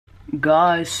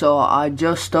Guys, so I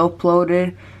just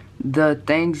uploaded the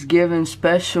Thanksgiving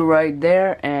special right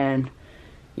there, and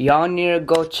y'all need to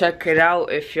go check it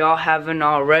out if y'all haven't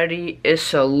already.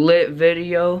 It's a lit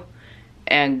video.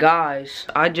 And guys,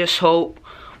 I just hope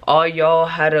all y'all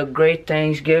had a great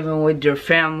Thanksgiving with your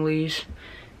families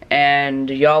and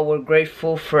y'all were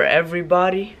grateful for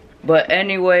everybody. But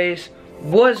anyways,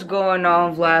 what's going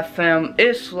on, Vlad fam?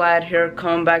 It's Vlad here,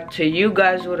 coming back to you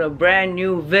guys with a brand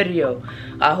new video.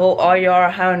 I hope all y'all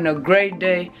are having a great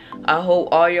day. I hope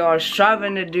all y'all are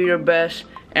striving to do your best,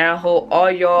 and I hope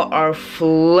all y'all are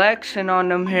flexing on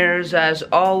them hairs as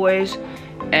always.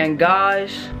 And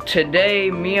guys, today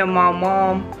me and my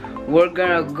mom, we're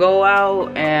gonna go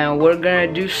out and we're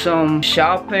gonna do some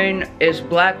shopping. It's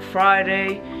Black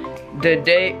Friday, the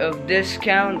day of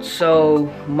discount, so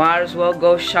might as well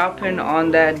go shopping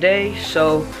on that day.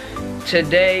 So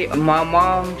today my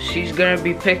mom, she's gonna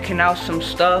be picking out some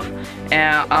stuff,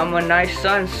 and I'm a nice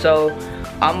son, so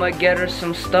I'm gonna get her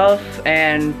some stuff,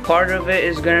 and part of it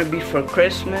is gonna be for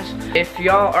Christmas. If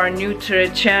y'all are new to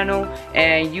the channel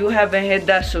and you haven't hit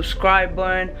that subscribe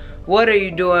button, what are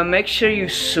you doing? Make sure you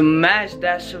smash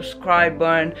that subscribe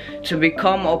button to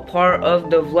become a part of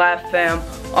the Vlad fam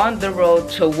on the road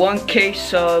to 1K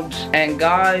subs. And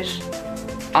guys,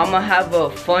 I'ma have a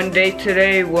fun day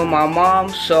today with my mom,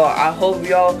 so I hope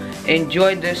y'all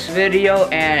enjoyed this video.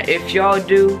 And if y'all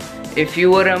do, if you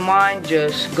wouldn't mind,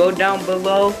 just go down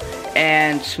below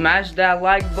and smash that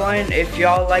like button if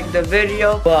y'all like the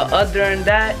video. But other than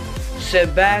that,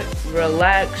 sit back,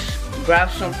 relax,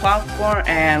 grab some popcorn,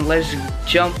 and let's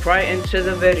jump right into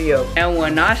the video. And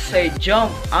when I say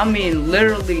jump, I mean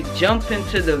literally jump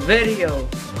into the video.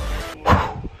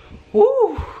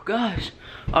 Woo, guys.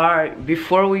 Alright,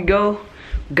 before we go,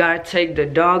 gotta take the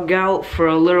dog out for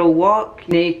a little walk.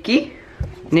 Nikki,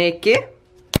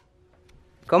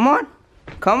 come on,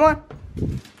 come on,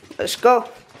 let's go.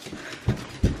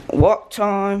 Walk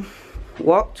time,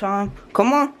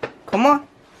 come on, come on,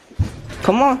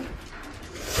 come on.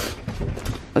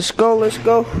 Let's go, let's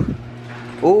go.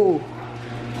 Ooh,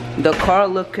 the car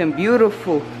looking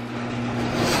beautiful.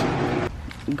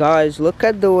 Guys, look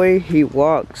at the way he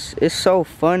walks. It's so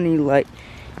funny, like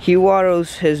he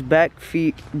waddles his back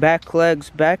legs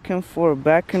back and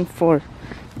forth.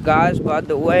 Guys, by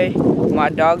the way, my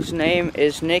dog's name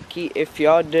is Nicky, if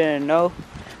y'all didn't know.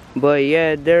 But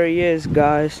yeah, there he is,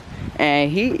 guys.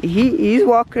 And he's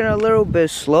walking a little bit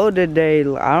slow today.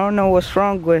 I don't know what's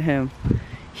wrong with him.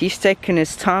 He's taking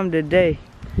his time today.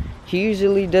 He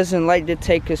usually doesn't like to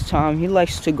take his time. He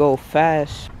likes to go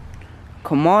fast.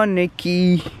 Come on,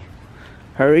 Nicky.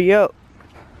 Hurry up.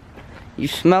 You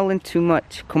smelling too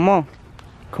much. Come on.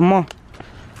 Come on.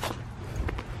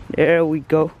 There we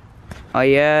go. Oh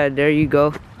yeah, there you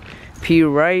go. Pee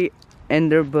right in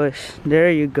their bush.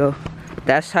 There you go.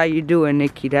 That's how you do it,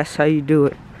 Nicky. That's how you do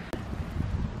it.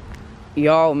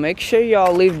 Y'all, make sure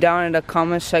y'all leave down in the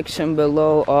comment section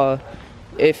below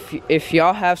if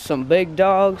y'all have some big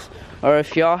dogs, or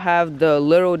if y'all have the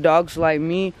little dogs like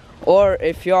me, or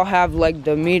if y'all have like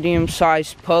the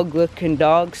medium-sized pug-looking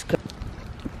dogs.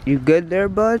 You good there,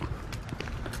 bud?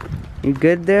 You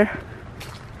good there?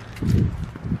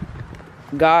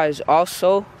 Guys,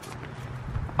 also,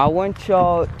 I want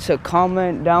y'all to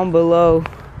comment down below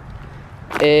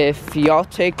if y'all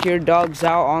take your dogs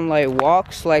out on like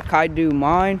walks like I do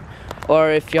mine, or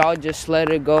if y'all just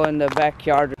let it go in the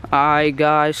backyard. Alright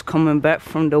guys, coming back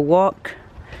from the walk,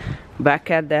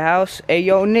 back at the house. Hey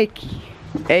yo, Nicky.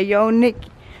 Hey yo, Nicky.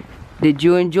 Did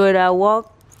you enjoy that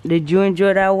walk? Did you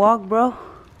enjoy that walk, bro?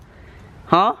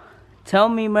 Huh? Tell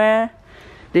me, man.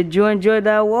 Did you enjoy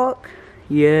that walk?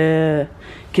 Yeah.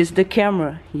 Kiss the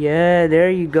camera. Yeah, there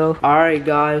you go. Alright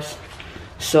guys,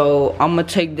 so I'm gonna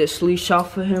take this leash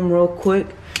off of him real quick.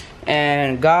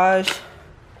 And guys,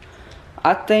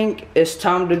 I think it's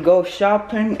time to go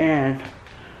shopping. And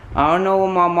I don't know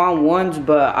what my mom wants,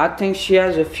 but I think she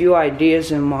has a few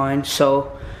ideas in mind,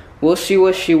 so we'll see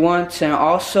what she wants. And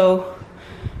also,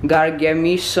 gotta get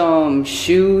me some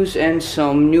shoes and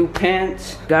some new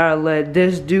pants. Gotta let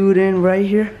this dude in right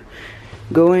here.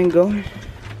 Go in, go in.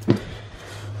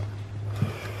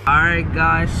 Alright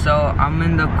guys, so I'm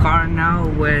in the car now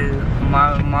with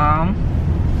my mom.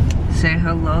 Say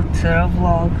hello to the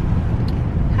vlog.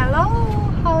 Hello,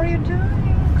 how are you doing?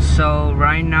 So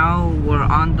right now we're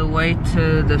on the way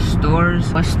to the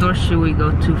stores. What store should we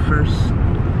go to first?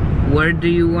 Where do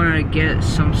you want to get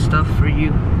some stuff for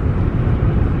you?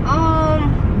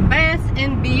 Bath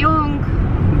and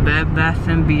Beyond. Bed Bath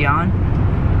and Beyond?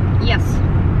 Yes.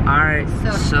 Alright,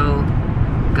 so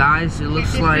guys, it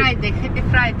looks like Happy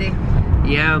Friday.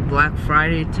 yeah, Black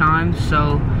Friday time.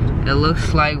 So it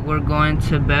looks like we're going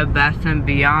to Bed Bath &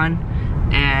 Beyond,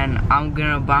 and I'm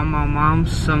gonna buy my mom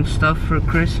some stuff for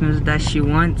Christmas that she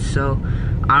wants. So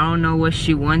I don't know what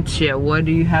she wants yet. What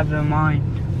do you have in mind?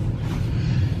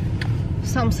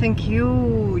 Something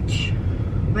huge,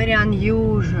 very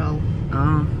unusual.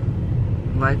 Oh,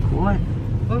 like what?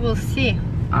 We will see.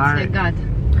 Alright.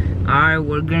 Alright,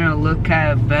 we're gonna look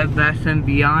at Bed Bath &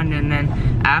 Beyond, and then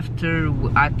after,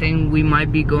 I think we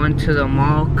might be going to the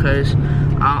mall, because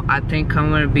I think I'm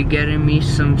gonna be getting me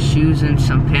some shoes and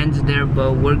some pants there,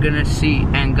 but we're gonna see.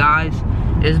 And guys,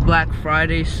 it's Black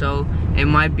Friday, so it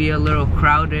might be a little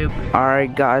crowded.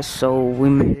 Alright guys, so we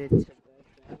made it to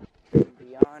Bed Bath &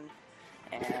 Beyond,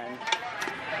 and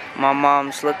my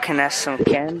mom's looking at some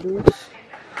candles.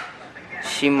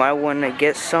 She might want to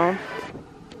get some.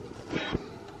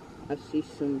 I see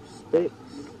some sticks.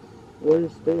 What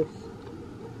is this?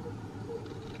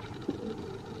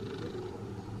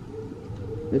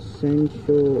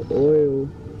 Essential oil.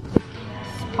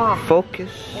 Spa.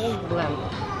 Focus. Old blend.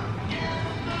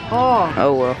 Oh.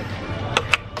 Oh well.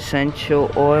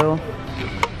 Essential oil.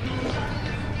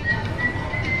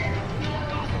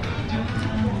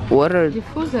 What are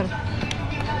Diffuser.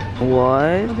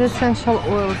 what? The essential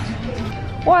oils.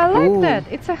 Oh, I like Ooh. that.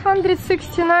 It's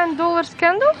 $169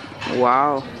 candle.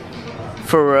 Wow.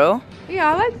 For real?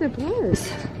 Yeah, I like the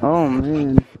price. Oh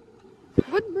man.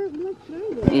 Good Black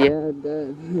Friday. Yeah,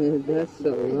 that's a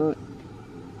lot.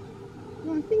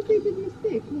 No, I think they did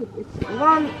mistake. Look, it's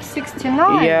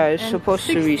 $169. Yeah, it's and supposed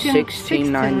to be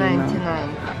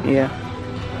 $16.99. Yeah.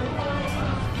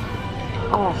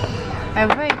 Oh,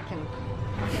 awaken.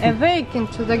 Awaken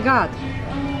to the God.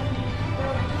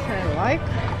 I like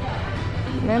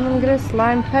lemongrass,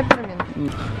 lime, peppermint.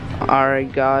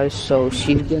 Alright guys, so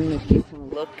she's gonna keep on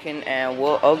looking, and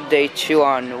we'll update you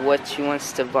on what she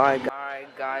wants to buy.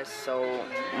 Alright guys, so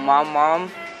my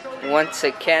mom wants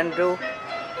a candle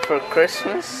for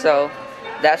Christmas, so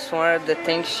that's one of the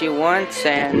things she wants.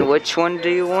 And which one do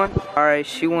you want? Alright,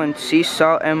 she wants sea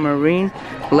salt and marine.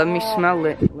 Let me smell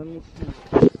it. Let me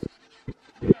smell it.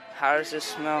 How does it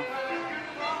smell?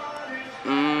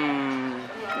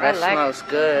 That like smells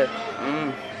good.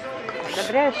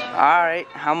 Alright,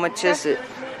 how much is it?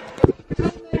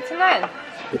 $99.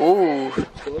 Ooh,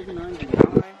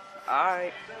 $12.99.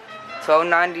 Alright.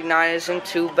 $12.99 isn't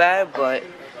too bad, but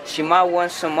she might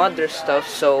want some other stuff,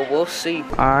 so we'll see.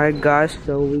 Alright guys,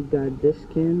 so we got this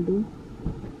candle,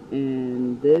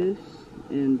 and this,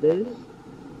 and this.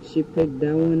 She picked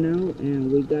that one out,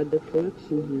 and we got the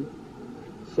collection here.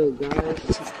 So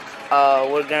guys,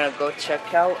 we're gonna go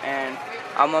check out, and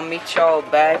I'm gonna meet y'all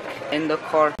back in the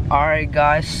car. Alright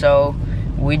guys, so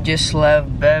we just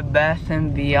left Bed Bath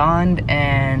 & Beyond,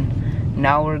 and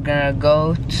now we're gonna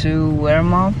go to where,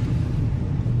 Mom?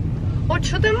 Oh,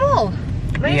 to the mall.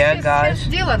 Yeah guys,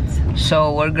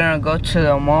 so we're gonna go to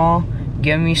the mall,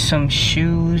 get me some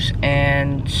shoes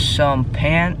and some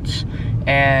pants,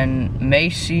 and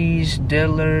Macy's,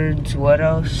 Dillard's, what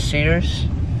else? Sears.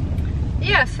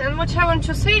 Yes, and what I want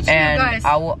to say to And you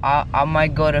guys, I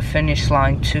might go to Finish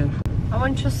Line too. I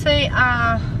want to say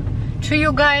to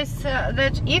you guys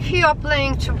that if you are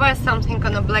planning to buy something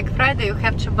on a Black Friday, you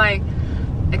have to buy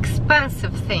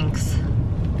expensive things.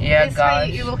 Yeah this guys.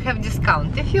 way you will have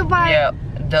discount. If you buy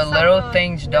the some, little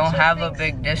things don't have things. a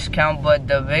big discount, but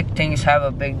the big things have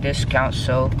a big discount,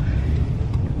 so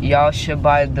y'all should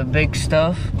buy the big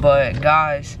stuff. But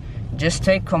guys, just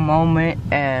take a moment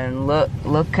and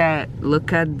look at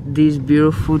these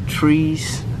beautiful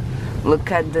trees.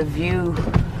 Look at the view.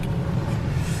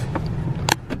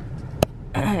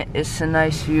 It's a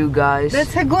nice view, guys.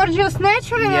 That's a gorgeous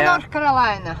nature in North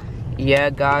Carolina. Yeah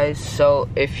guys, so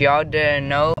if y'all didn't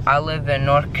know, I live in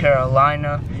North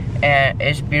Carolina, and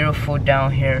it's beautiful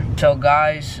down here. So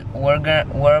guys,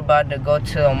 we're about to go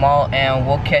to the mall, and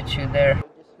we'll catch you there. We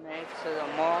just made it to the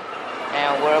mall,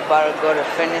 and we're about to go to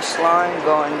Finish Line,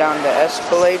 going down the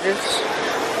escalators.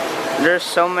 There's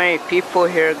so many people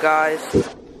here, guys.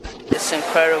 It's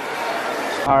incredible.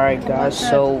 Alright guys,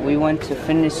 so we went to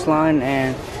Finish Line,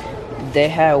 and they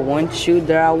had one shoe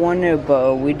that I wanted,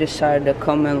 but we decided to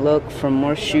come and look for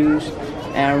more shoes.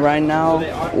 And right now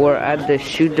we're at the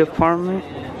shoe department.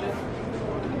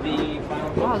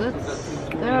 Wow, there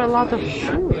are a lot of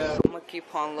shoes. I'm gonna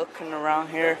keep on looking around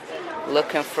here,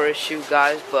 looking for a shoe,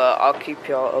 guys, but I'll keep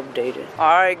y'all updated.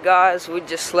 Alright guys, we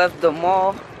just left the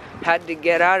mall. Had to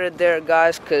get out of there,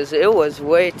 guys, because it was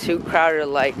way too crowded.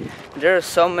 Like, there are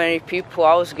so many people,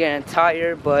 I was getting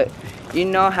tired, but you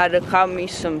know, had to cop me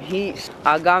some heat.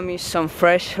 I got me some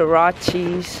fresh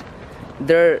Hirachis.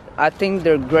 I think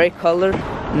they're gray color.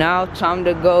 Now time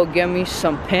to go get me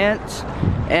some pants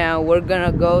and we're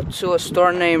gonna go to a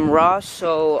store named Ross,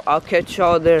 so I'll catch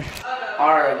y'all there.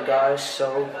 Alright guys,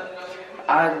 so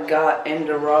I got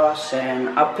into Ross and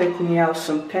I picked me out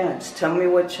some pants. Tell me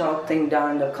what y'all think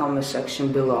down in the comment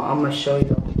section below. I'm gonna show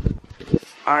y'all.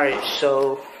 Alright,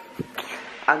 so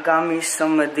I got me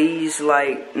some of these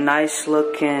like nice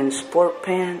looking sport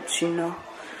pants, you know.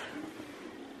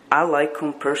 I like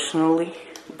them personally,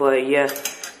 but yeah.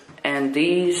 And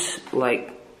these,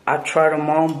 like, I tried them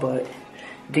on, but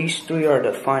these three are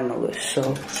the finalists.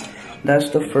 So that's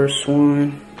the first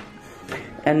one.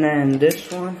 And then this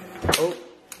one, oh,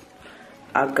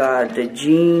 I got the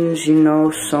jeans, you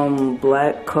know, some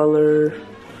black color.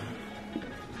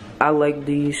 I like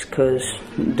these because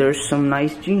there's some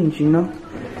nice jeans, you know.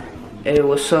 Hey,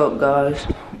 what's up, guys?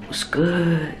 What's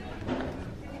good?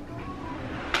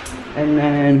 And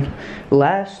then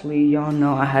lastly, y'all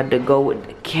know I had to go with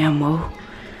the camo.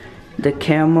 The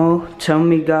camo. Tell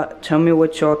me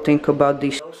what y'all think about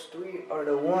these. Those three are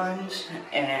the ones,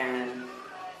 and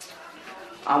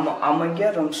I'm gonna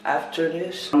get them. After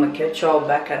this, I'm gonna catch y'all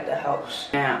back at the house,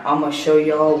 and I'm gonna show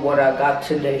y'all what I got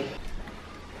today.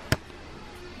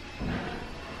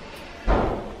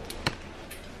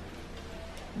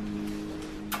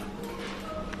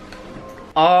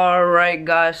 Alright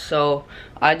guys, so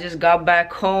I just got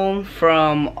back home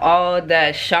from all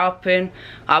that shopping.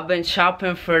 I've been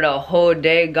shopping for the whole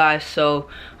day, guys, so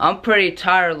I'm pretty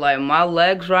tired. Like, my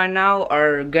legs right now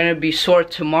are gonna be sore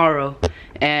tomorrow.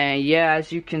 And yeah,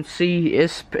 as you can see,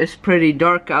 it's pretty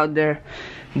dark out there,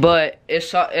 but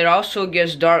it also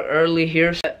gets dark early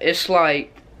here. It's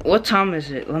like, what time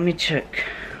is it? Let me check.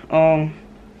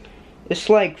 It's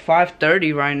like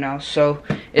 5:30 right now, so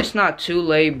it's not too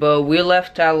late, but we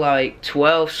left at like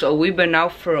 12, so we've been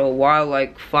out for a while,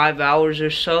 like 5 hours or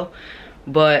so.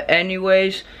 But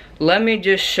anyways, let me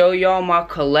just show y'all my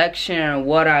collection and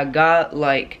what I got.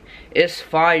 Like, it's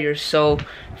fire. So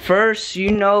first,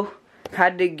 you know,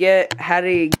 had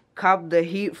to cop the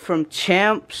Heat from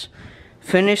Champs.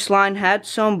 Finish Line had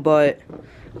some, but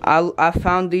I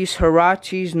found these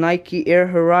Huaraches, Nike Air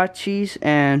Huaraches,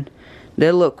 and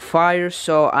they look fire,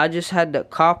 so I just had to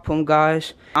cop them,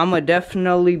 guys. I'ma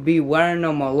definitely be wearing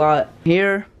them a lot.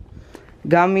 Here,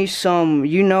 got me some,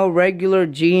 you know, regular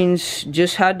jeans.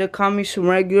 Just had to cop me some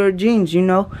regular jeans, you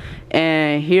know.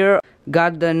 And here,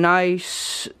 got the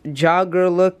nice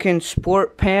jogger-looking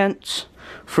sport pants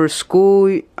for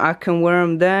school. I can wear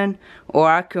them then,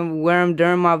 or I can wear them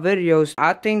during my videos.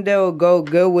 I think they will go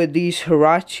good with these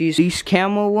Huaraches. These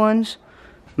camel ones.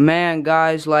 Man,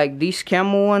 guys, like, these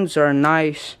camo ones are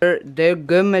nice. They're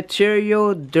good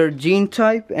material. They're jean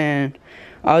type, and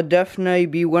I'll definitely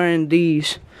be wearing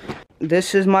these.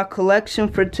 This is my collection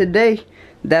for today.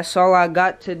 That's all I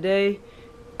got today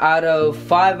out of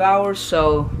 5 hours.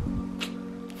 So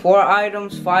 4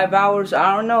 items, 5 hours,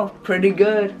 I don't know, pretty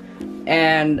good.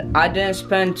 And I didn't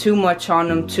spend too much on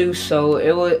them too, so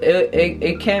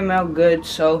it came out good.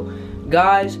 So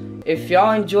guys, if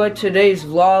y'all enjoyed today's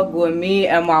vlog with me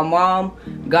and my mom,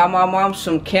 got my mom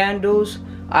some candles.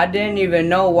 I didn't even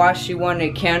know why she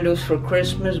wanted candles for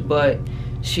Christmas, but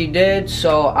she did,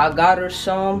 so I got her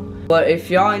some. But if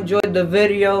y'all enjoyed the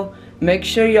video, make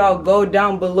sure y'all go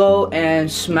down below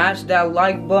and smash that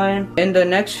like button. In the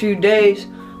next few days,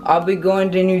 I'll be going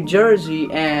to New Jersey,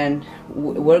 and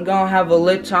we're gonna have a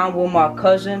lit time with my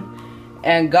cousin.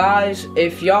 And guys,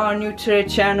 if y'all are new to the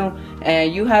channel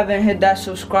and you haven't hit that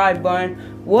subscribe button,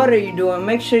 what are you doing?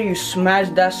 Make sure you smash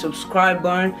that subscribe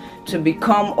button to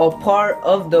become a part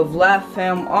of the Vlad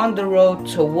fam on the road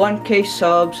to 1K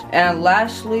subs. And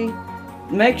lastly,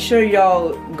 make sure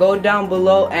y'all go down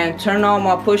below and turn on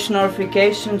my push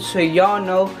notifications so y'all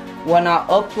know when I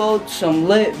upload some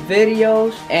lit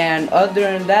videos. And other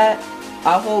than that,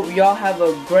 I hope y'all have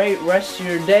a great rest of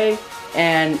your day.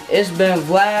 And it's been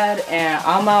Vlad, and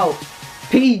I'm out.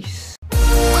 Peace.